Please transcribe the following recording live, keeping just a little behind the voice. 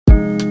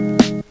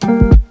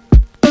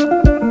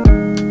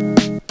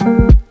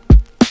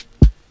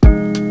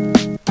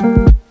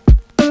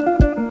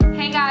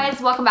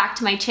welcome back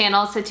to my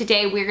channel. So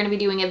today we're gonna be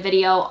doing a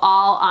video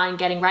all on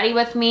getting ready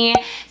with me.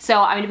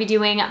 So I'm gonna be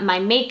doing my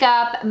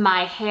makeup,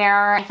 my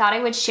hair. I thought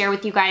I would share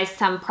with you guys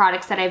some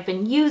products that I've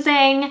been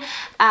using.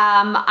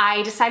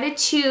 I decided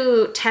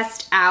to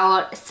test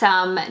out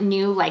some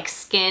new like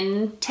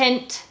skin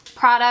tint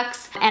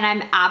products, and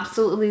I'm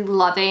absolutely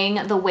loving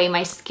the way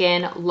my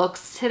skin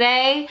looks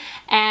today.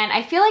 And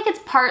I feel like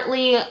it's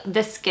partly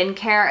the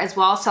skincare as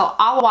well, so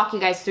I'll walk you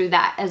guys through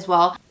that as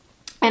well.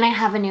 And I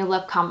have a new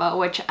lip combo,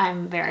 which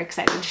I'm very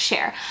excited to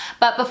share.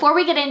 But before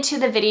we get into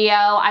the video,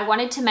 I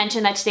wanted to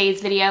mention that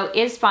today's video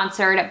is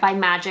sponsored by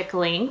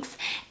Magiclinks.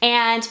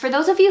 And for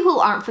those of you who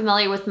aren't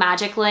familiar with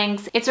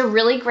Magiclinks, it's a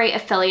really great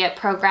affiliate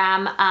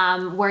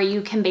program where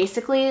you can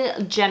basically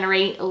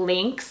generate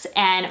links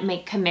and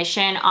make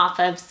commission off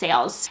of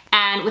sales.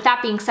 And with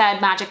that being said,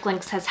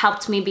 Magiclinks has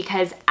helped me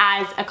because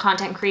as a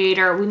content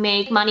creator, we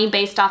make money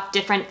based off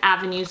different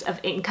avenues of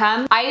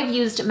income. I have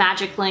used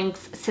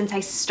Magiclinks since I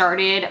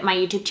started my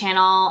YouTube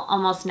channel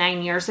almost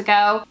 9 years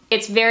ago.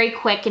 It's very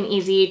quick and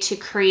easy to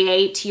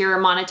create your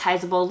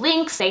monetizable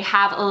links. They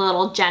have a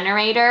little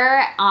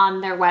generator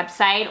on their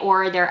website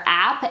or their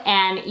app,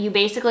 and you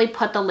basically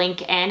put the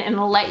link in and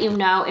it'll let you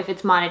know if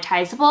it's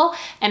monetizable.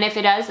 And if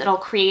it is, it'll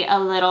create a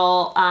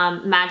little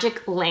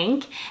magic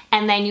link,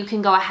 and then you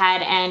can go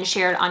ahead and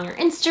share it on your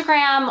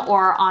Instagram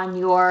or on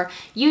your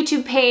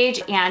YouTube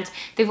page. And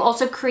they've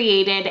also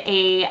created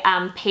a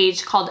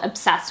page called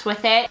Obsessed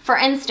with It. For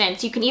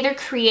instance, you can either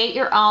create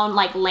your own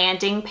like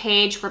landing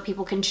page where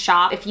people can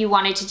shop. If you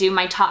wanted to do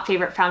my top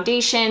favorite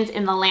foundations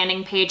in the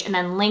landing page and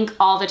then link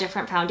all the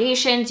different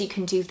foundations, you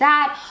can do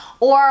that.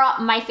 Or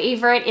my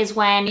favorite is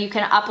when you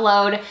can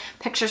upload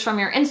pictures from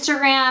your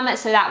Instagram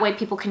so that way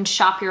people can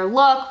shop your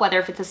look, whether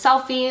if it's a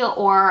selfie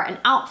or an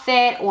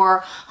outfit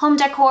or home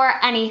decor,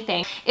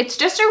 anything. It's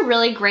just a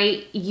really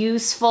great,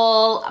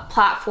 useful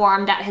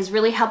platform that has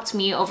really helped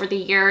me over the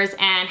years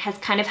and has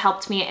kind of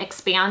helped me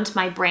expand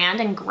my brand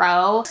and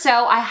grow.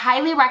 So I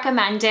highly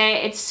recommend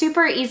it. It's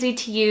super easy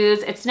to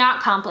use. It's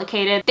not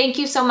complicated. Thank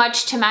you so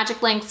much to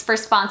Magiclinks for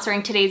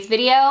sponsoring today's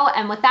video.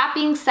 And with that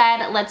being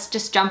said, let's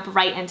just jump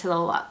right into the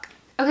look.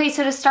 Okay,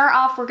 so to start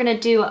off, we're gonna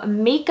do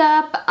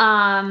makeup.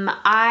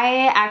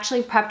 I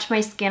actually prepped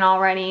my skin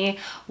already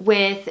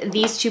with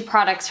these two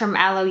products from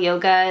Aloe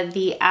Yoga,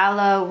 the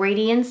Aloe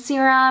Radiance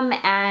Serum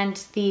and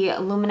the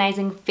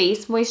Luminizing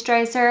Face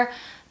Moisturizer.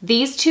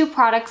 These two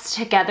products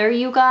together,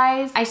 you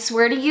guys, I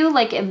swear to you,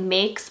 like it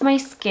makes my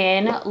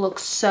skin look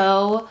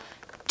so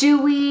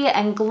dewy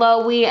and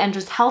glowy and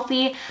just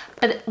healthy.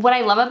 But what I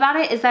love about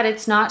it is that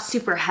it's not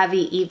super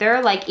heavy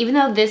either. Like even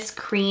though this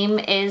cream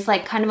is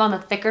like kind of on the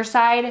thicker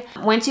side,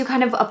 once you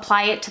kind of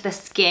apply it to the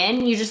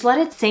skin, you just let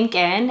it sink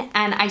in,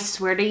 and I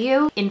swear to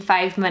you, in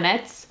 5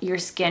 minutes, your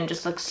skin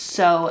just looks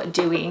so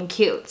dewy and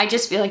cute. I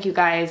just feel like you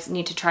guys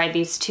need to try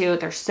these two.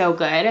 They're so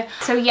good.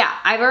 So yeah,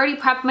 I've already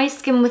prepped my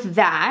skin with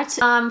that.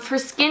 For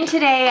skin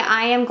today,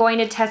 I am going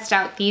to test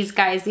out these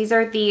guys. These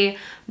are the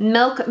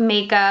Milk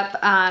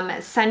Makeup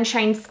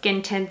Sunshine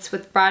Skin Tints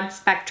with broad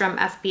spectrum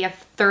SPF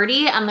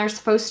 30, and they're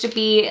supposed to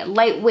be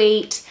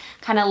lightweight,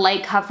 kind of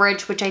light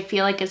coverage, which I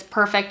feel like is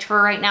perfect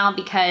for right now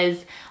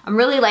because I'm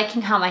really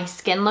liking how my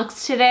skin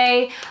looks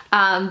today,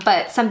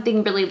 but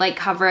something really light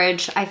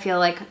coverage I feel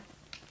like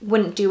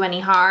wouldn't do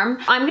any harm.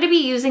 I'm gonna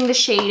be using the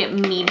shade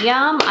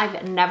Medium.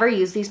 I've never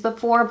used these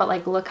before, but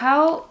like look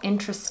how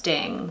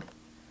interesting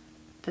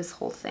this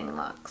whole thing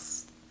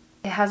looks.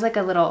 It has like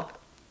a little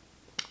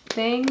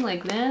thing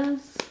like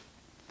this.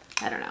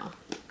 I don't know.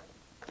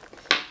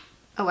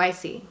 Oh, I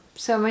see.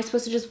 So am I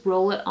supposed to just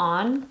roll it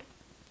on?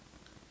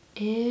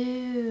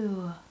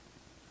 Ew.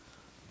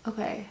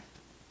 Okay.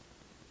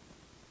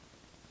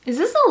 Is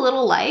this a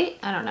little light?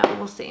 I don't know.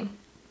 We'll see.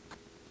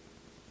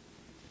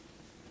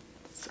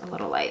 It's a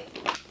little light.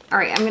 All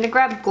right, I'm gonna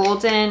grab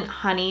Golden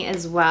Honey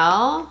as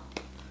well.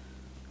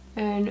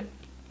 And,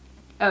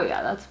 oh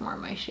yeah, that's more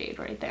my shade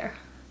right there.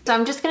 So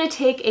I'm just gonna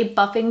take a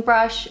buffing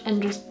brush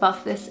and just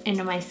buff this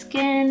into my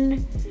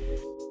skin.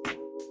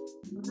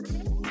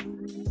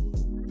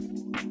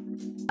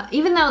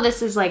 Even though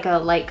this is like a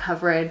light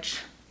coverage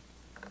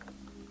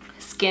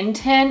skin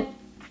tint,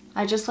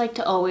 I just like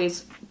to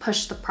always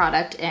push the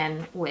product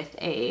in with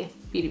a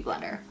beauty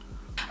blender.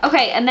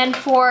 Okay, and then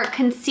for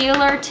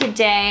concealer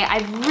today,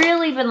 I've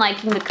really been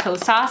liking the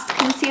Kosas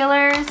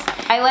concealers.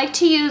 I like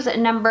to use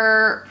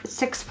number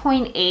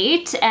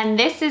 6.8, and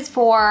this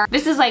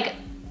is like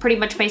pretty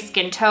much my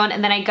skin tone,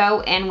 and then I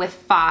go in with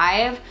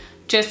 5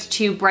 just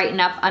to brighten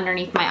up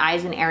underneath my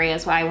eyes in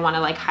areas where I want to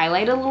like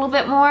highlight a little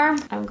bit more.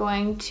 I'm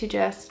going to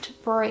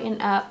just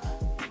brighten up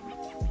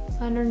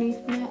underneath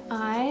my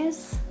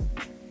eyes.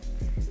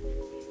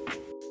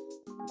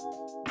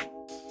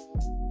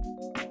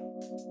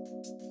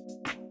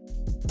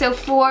 So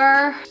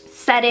for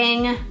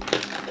setting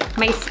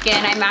my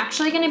skin, I'm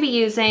actually gonna be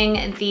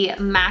using the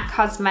MAC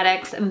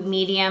Cosmetics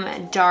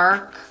Medium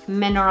Dark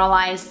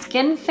Mineralized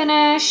Skin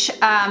Finish.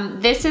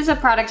 This is a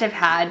product I've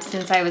had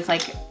since I was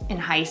like in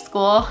high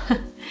school.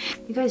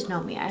 You guys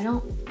know me, I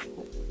don't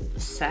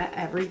set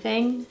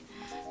everything.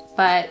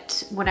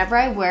 but whenever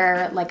I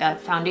wear like a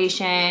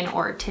foundation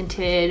or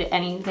tinted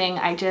anything,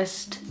 I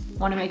just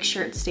want to make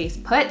sure it stays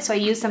put. So I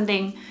use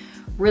something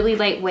really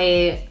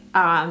lightweight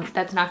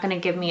that's not going to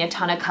give me a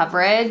ton of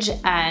coverage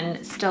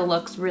and still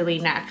looks really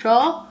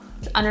natural.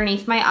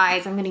 Underneath my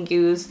eyes, I'm going to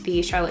use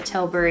the Charlotte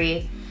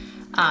Tilbury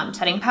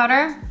setting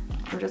powder.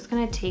 I'm just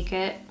going to take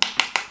it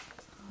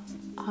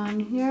on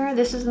here.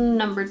 This is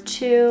number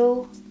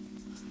 2.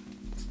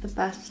 It's the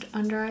best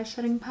under eye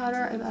setting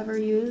powder I've ever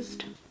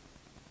used.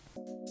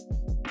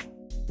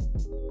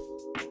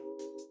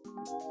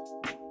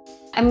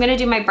 I'm gonna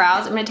do my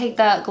brows. I'm gonna take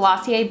the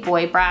Glossier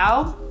Boy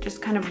Brow,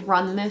 just kind of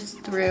run this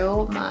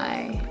through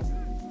my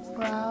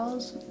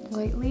brows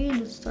lightly and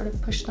just sort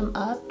of push them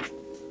up.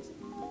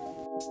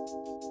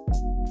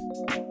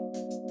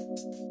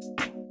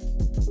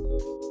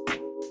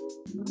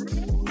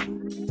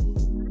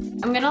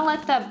 I'm gonna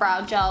let the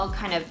brow gel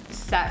kind of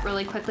set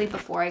really quickly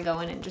before I go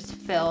in and just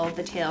fill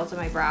the tails of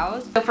my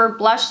brows. So for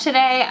blush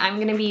today, I'm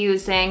gonna be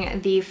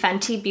using the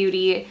Fenty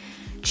Beauty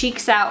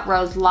Cheeks Out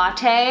Rose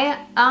Latte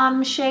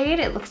shade.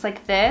 It looks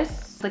like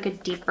this, like a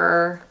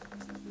deeper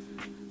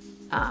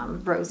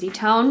rosy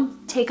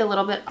tone. Take a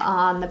little bit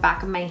on the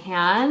back of my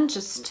hand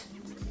just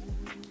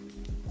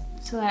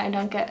so that I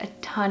don't get a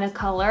ton of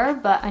color,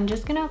 but I'm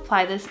just gonna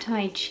apply this to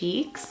my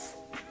cheeks.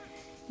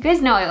 You guys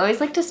know I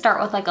always like to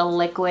start with like a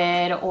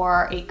liquid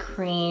or a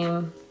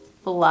cream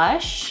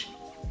blush,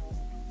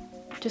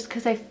 just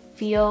because I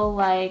feel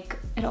like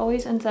it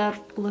always ends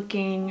up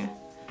looking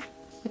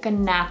like a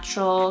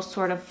natural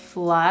sort of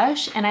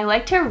flush. And I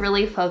like to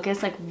really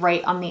focus like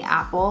right on the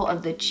apple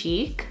of the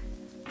cheek,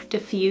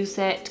 diffuse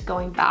it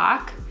going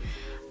back.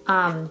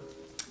 I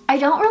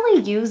don't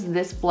really use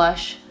this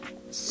blush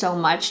so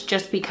much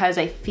just because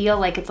I feel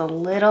like it's a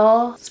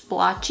little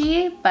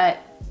splotchy, but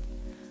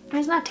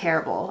it's not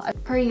terrible.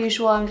 Per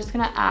usual, I'm just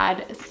gonna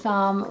add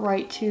some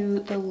right to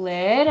the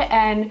lid.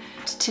 And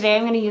today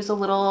I'm gonna use a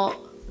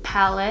little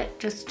palette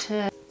just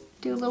to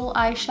do a little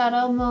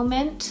eyeshadow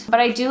moment. But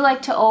I do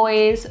like to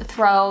always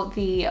throw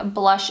the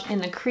blush in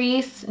the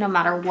crease no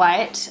matter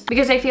what,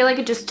 because I feel like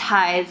it just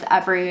ties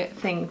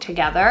everything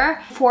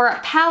together. For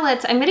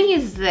palettes, I'm gonna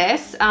use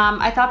this.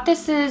 I thought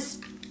this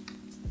is,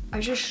 I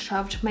just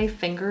shoved my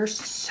fingers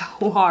so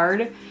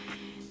hard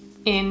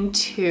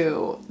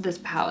into this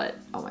palette.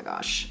 Oh my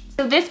gosh.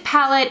 So this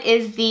palette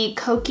is the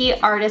Koki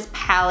Artist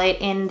palette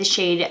in the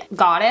shade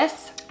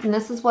Goddess. And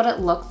this is what it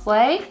looks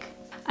like.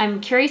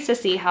 I'm curious to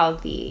see how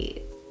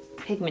the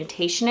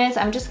pigmentation is.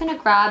 I'm just gonna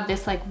grab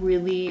this like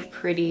really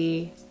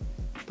pretty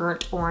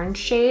burnt orange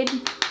shade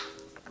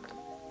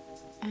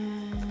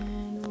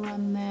and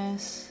run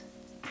this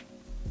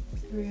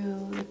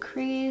through the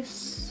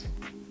crease.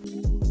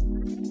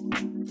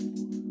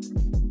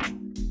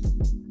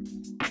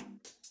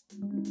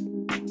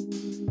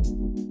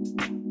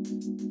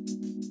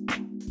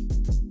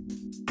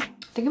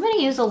 I think I'm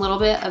gonna use a little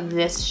bit of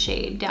this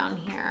shade down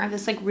here,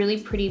 this like really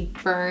pretty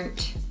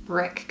burnt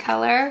brick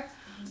color.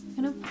 I'm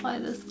gonna apply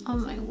this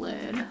on my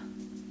lid.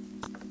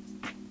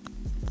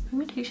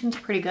 Pigmentation's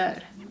pretty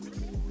good.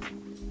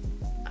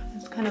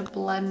 Just kind of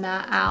blend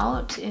that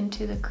out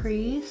into the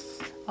crease,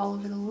 all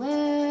over the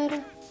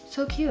lid.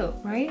 So cute,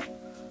 right?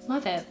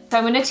 Love it. So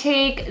I'm gonna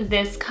take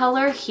this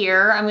color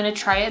here. I'm gonna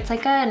try it. It's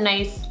like a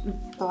nice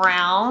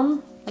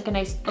brown, like a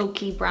nice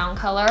oaky brown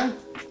color.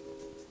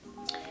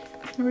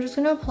 And we're just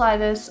gonna apply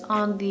this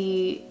on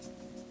the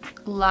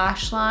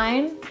lash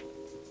line.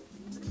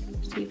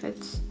 See if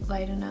it's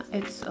light enough.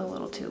 It's a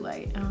little too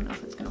light. I don't know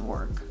if it's gonna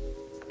work.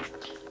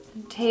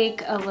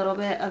 Take a little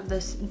bit of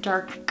this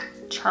dark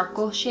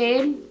charcoal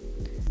shade.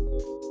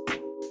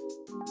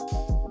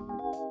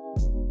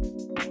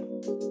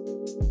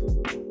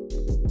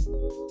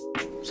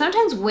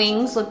 Sometimes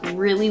wings look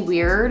really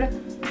weird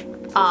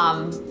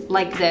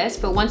like this,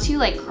 but once you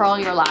like curl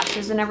your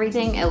lashes and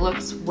everything, it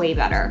looks way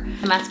better.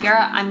 The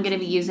mascara I'm gonna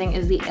be using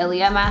is the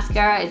Ilia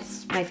mascara.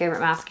 It's my favorite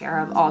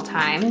mascara of all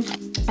time,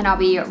 and I'll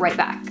be right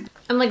back.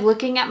 I'm like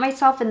looking at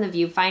myself in the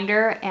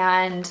viewfinder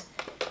and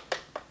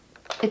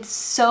it's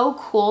so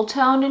cool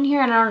toned in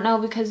here, and I don't know,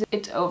 because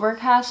it's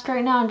overcast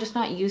right now, I'm just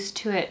not used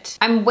to it.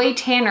 I'm way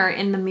tanner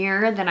in the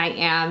mirror than I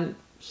am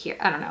here.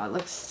 I don't know, it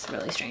looks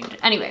really strange.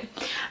 Anyway,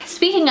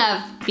 speaking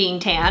of being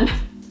tan,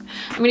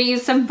 I'm gonna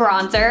use some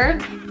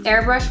bronzer,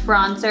 airbrush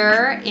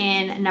bronzer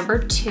in number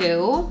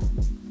 2.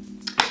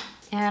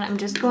 And I'm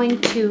just going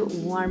to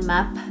warm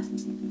up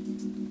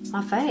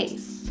my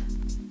face.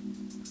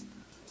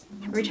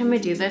 Every time I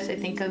do this, I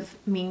think of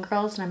Mean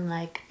Girls and I'm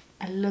like,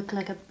 I look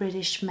like a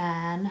British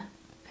man.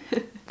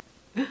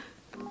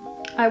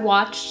 I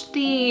watched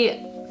the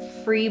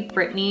Free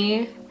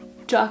Britney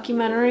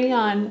documentary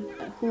on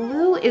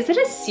Hulu. Is it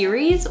a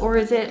series or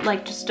is it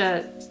like just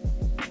a,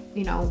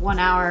 you know, 1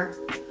 hour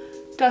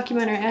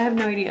documentary? I have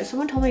no idea.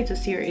 Someone told me it's a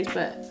series,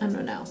 but I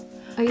don't know.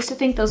 I used to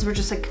think those were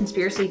just like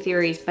conspiracy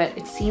theories, but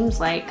it seems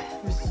like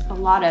there's a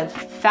lot of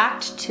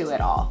fact to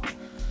it all.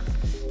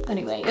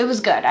 Anyway, it was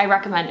good. I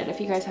recommend it. If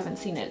you guys haven't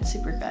seen it, it's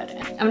super good.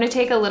 I'm gonna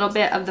take a little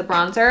bit of the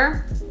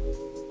bronzer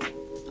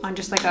on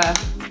just like a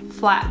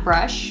flat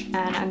brush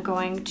and I'm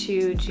going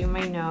to do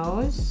my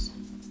nose.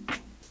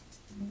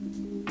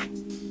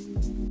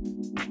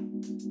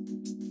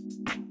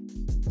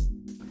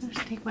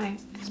 Just take my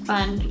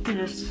sponge and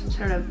just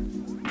sort of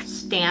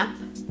stamp.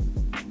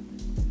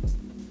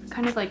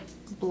 Kind of like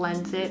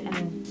blends it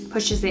and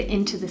pushes it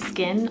into the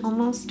skin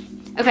almost.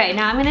 Okay,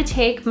 now I'm gonna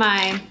take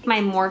my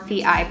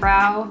Morphe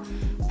eyebrow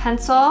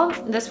pencil.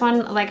 This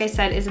one, like I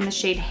said, is in the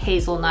shade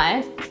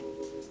Hazelnut.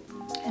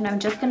 And I'm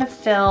just gonna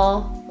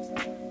fill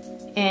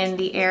in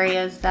the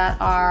areas that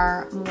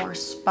are more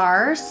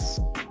sparse.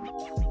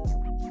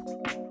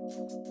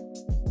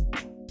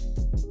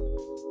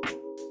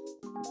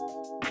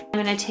 I'm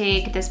gonna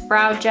take this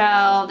brow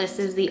gel. This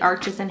is the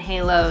Arches and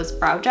Halos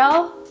brow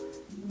gel.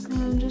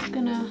 I'm just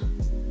gonna,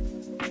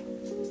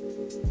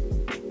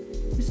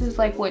 this is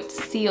like what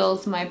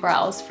seals my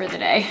brows for the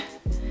day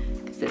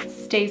because it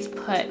stays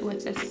put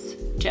with this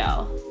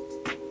gel.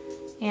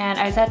 And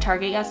I was at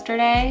Target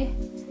yesterday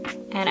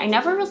and I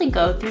never really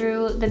go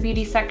through the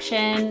beauty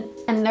section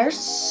and there's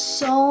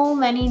so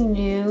many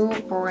new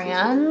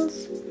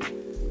brands,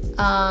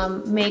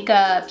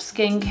 makeup,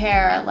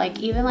 skincare, like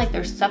even like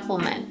their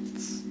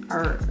supplements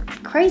are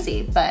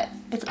crazy, but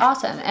it's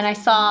awesome. And I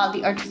saw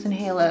the Arches and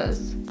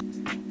Halos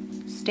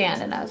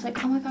stand and I was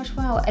like, oh my gosh,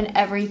 wow. And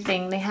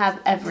everything, they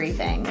have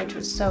everything, which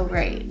was so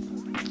great.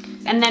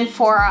 And then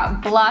for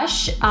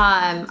blush,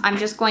 I'm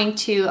just going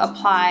to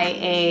apply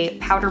a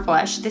powder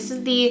blush. This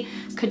is the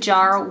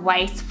Kajar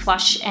Weiss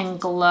Flush and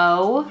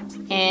Glow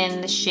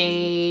in the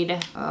shade,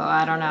 oh,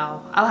 I don't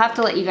know. I'll have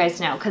to let you guys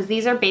know because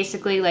these are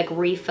basically like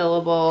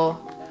refillable,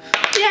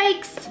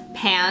 yikes,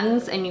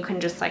 pans and you can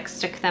just like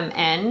stick them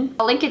in.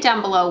 I'll link it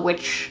down below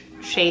which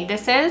shade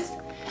this is.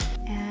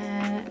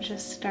 And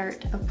just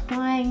start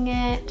applying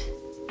it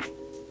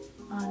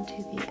onto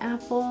the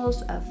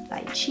apples of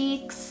thy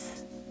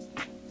cheeks.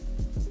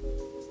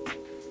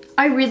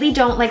 I really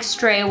don't like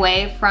stray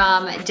away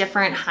from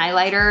different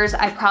highlighters.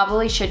 I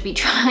probably should be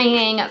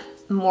trying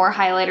more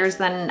highlighters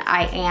than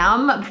I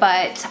am,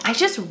 but I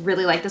just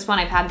really like this one.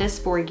 I've had this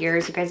for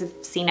years. You guys have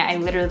seen it. I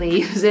literally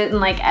use it in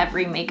like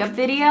every makeup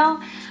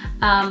video.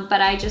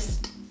 But I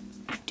just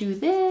do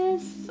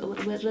this, a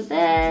little bit of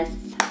this,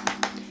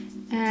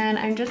 and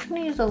I'm just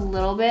gonna use a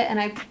little bit and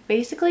I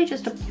basically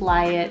just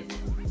apply it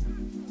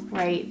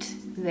right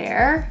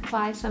there.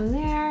 Apply some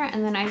there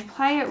and then I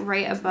apply it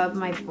right above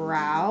my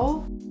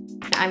brow.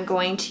 I'm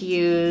going to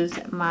use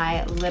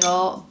my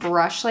little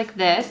brush like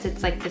this.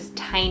 It's like this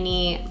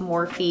tiny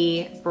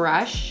Morphe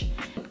brush.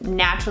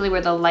 Naturally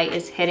where the light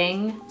is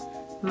hitting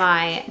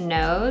my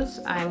nose,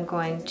 I'm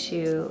going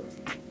to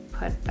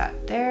put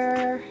that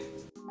there.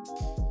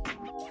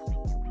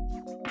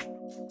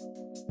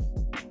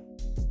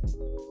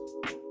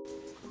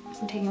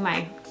 I'm taking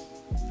my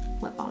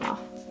lip balm off.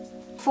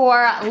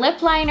 For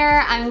lip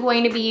liner, I'm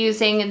going to be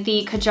using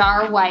the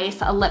Kajar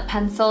Weiss lip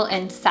pencil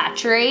in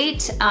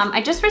Saturate.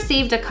 I just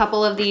received a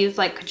couple of these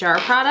like Kajar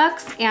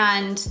products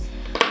and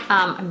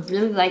I'm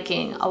really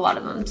liking a lot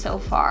of them so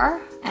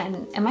far.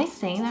 And am I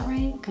saying that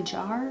right?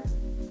 Kajar?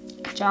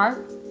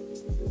 Kajar?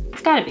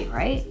 It's gotta be,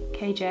 right?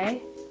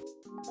 KJ?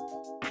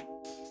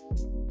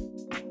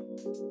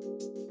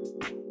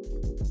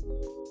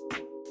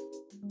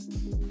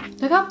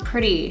 Look how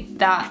pretty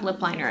that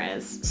lip liner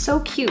is.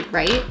 So cute,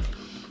 right?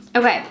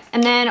 Okay,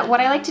 and then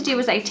what I like to do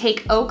is I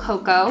take Eau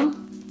Coco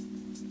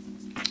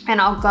and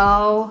I'll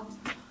go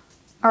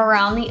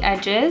around the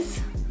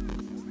edges.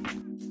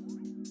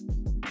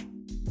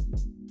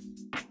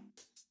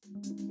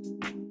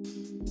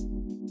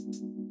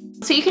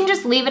 So you can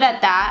just leave it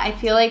at that. I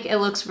feel like it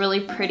looks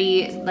really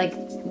pretty,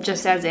 like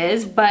just as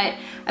is, but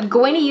I'm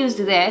going to use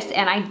this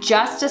and I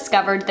just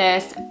discovered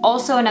this.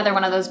 Also another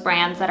one of those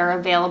brands that are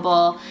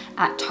available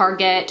at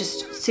Target,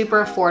 just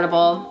super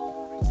affordable.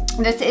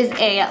 This is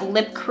a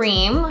lip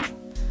cream,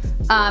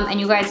 and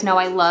you guys know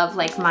I love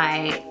like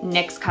my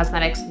NYX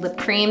Cosmetics lip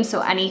cream,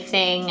 so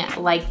anything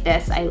like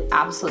this I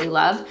absolutely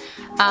love.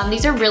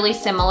 These are really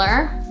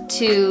similar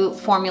to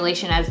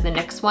formulation as the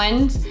NYX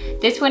ones.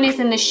 This one is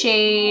in the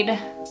shade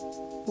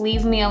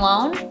Leave Me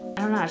Alone.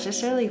 I don't know, it's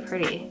just really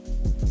pretty.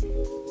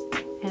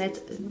 And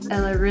it's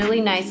a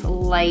really nice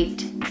light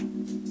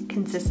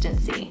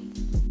consistency.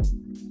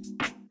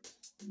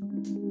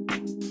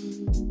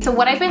 So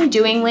what I've been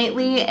doing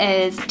lately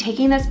is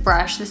taking this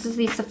brush. This is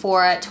the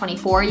Sephora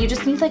 24. You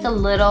just need like a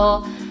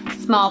little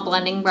small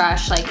blending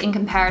brush, like in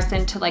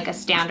comparison to like a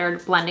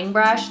standard blending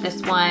brush.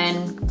 This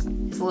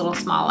one is a little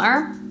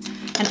smaller.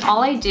 And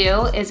all I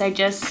do is I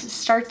just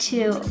start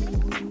to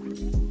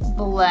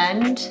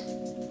blend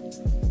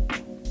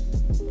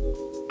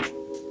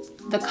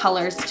the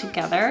colors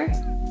together.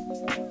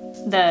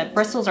 The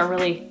bristles are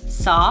really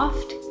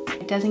soft.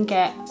 It doesn't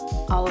get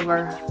all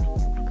over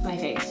my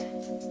face.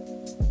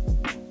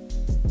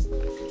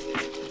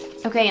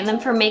 Okay, and then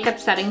for makeup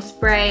setting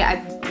spray,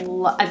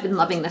 I've been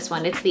loving this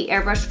one. It's the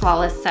Airbrush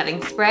Flawless Setting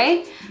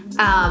Spray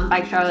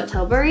by Charlotte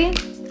Tilbury.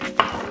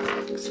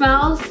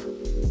 Smells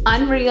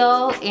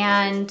unreal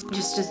and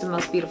just is the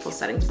most beautiful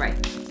setting spray.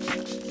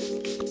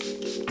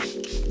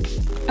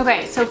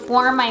 Okay, so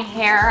for my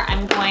hair,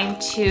 I'm going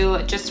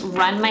to just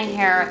run my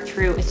hair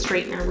through a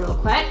straightener real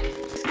quick.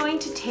 I'm just going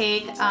to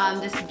take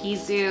this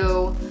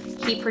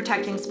Gizu heat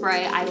protecting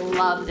spray. I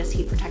love this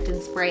heat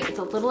protecting spray. It's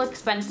a little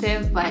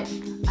expensive, but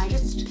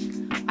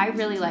I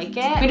really like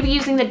it. I'm gonna be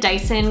using the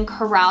Dyson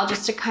Corral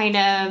just to kind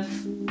of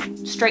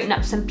straighten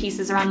up some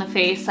pieces around the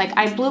face. Like,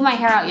 I blew my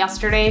hair out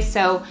yesterday,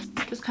 so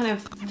just kind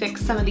of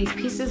fix some of these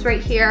pieces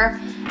right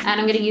here. And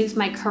I'm gonna use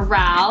my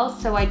Corral,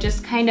 so I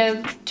just kind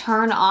of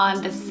turn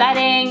on the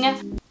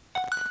setting.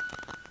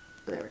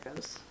 There it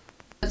goes.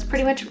 It's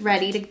pretty much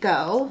ready to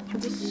go.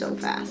 This is so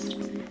fast.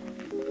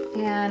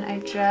 And I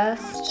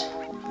just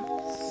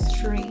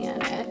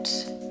straighten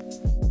it.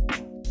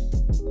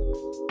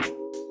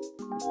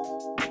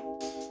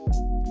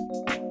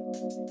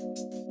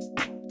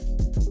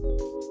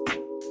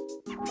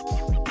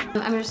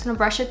 I'm just gonna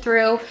brush it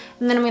through,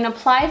 and then I'm gonna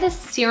apply this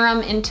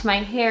serum into my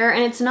hair,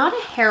 and it's not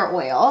a hair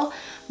oil.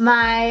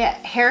 My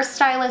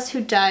hairstylist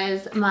who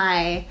does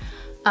my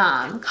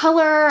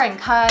color and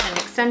cut and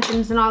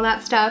extensions and all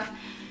that stuff,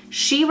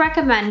 she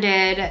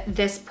recommended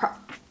this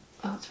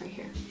oh, it's right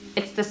here.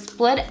 It's the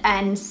Split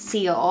End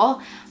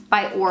Seal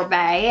by Orbe,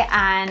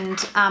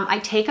 and I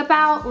take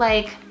about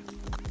like,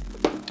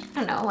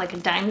 I don't know, like a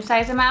dime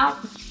size amount.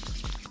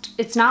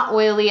 It's not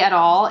oily at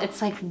all.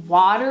 It's like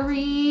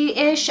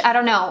watery-ish, I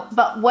don't know.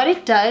 But what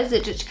it does,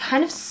 it just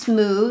kind of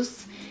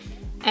smooths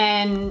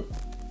and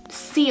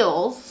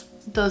seals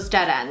those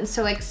dead ends.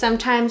 So like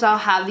sometimes I'll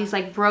have these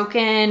like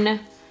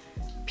broken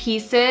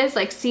pieces,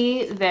 like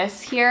see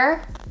this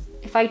here?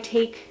 If I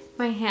take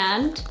my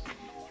hand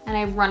and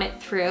I run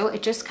it through,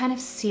 it just kind of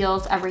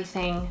seals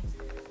everything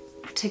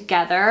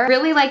together.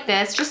 Really like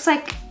this, just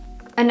like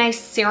a nice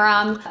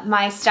serum.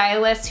 My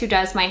stylist who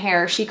does my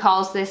hair, she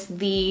calls this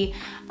the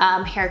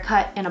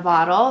haircut in a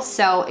bottle.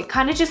 So it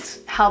kind of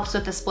just helps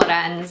with the split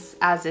ends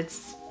as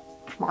it's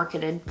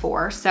marketed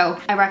for. So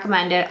I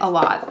recommend it a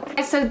lot.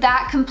 So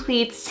that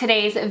completes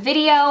today's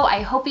video.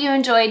 I hope you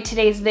enjoyed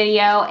today's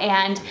video,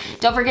 and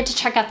don't forget to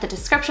check out the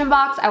description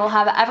box. I will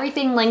have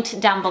everything linked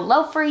down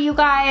below for you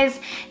guys.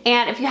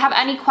 And if you have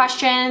any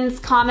questions,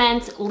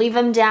 comments, leave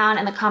them down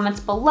in the comments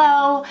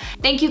below.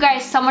 Thank you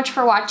guys so much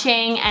for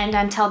watching, and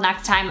until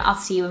next time, I'll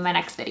see you in my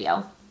next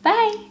video.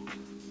 Bye.